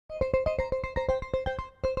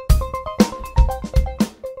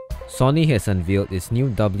Sony has unveiled its new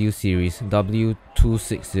W Series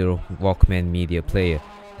W260 Walkman media player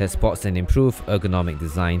that sports an improved ergonomic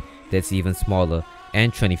design that's even smaller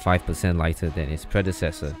and 25% lighter than its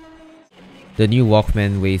predecessor. The new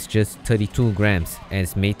Walkman weighs just 32 grams and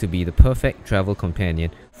is made to be the perfect travel companion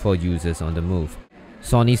for users on the move.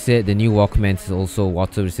 Sony said the new Walkman is also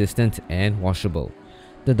water resistant and washable.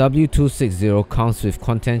 The W260 comes with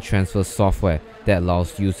content transfer software that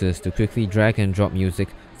allows users to quickly drag and drop music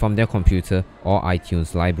from their computer or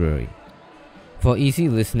iTunes library. For easy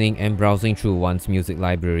listening and browsing through one's music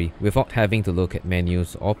library without having to look at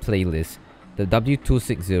menus or playlists, the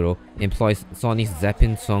W260 employs Sony's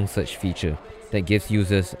Zappin song search feature that gives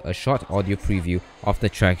users a short audio preview of the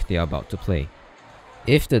track they are about to play.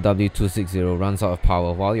 If the W260 runs out of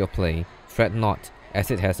power while you're playing, fret not, as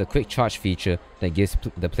it has a quick charge feature that gives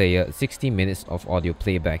the player 60 minutes of audio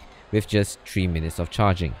playback with just 3 minutes of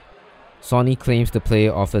charging. Sony claims the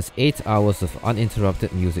player offers 8 hours of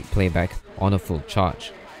uninterrupted music playback on a full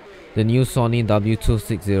charge. The new Sony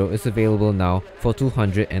W260 is available now for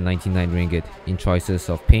 299 ringgit in choices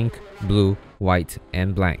of pink, blue, white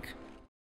and black.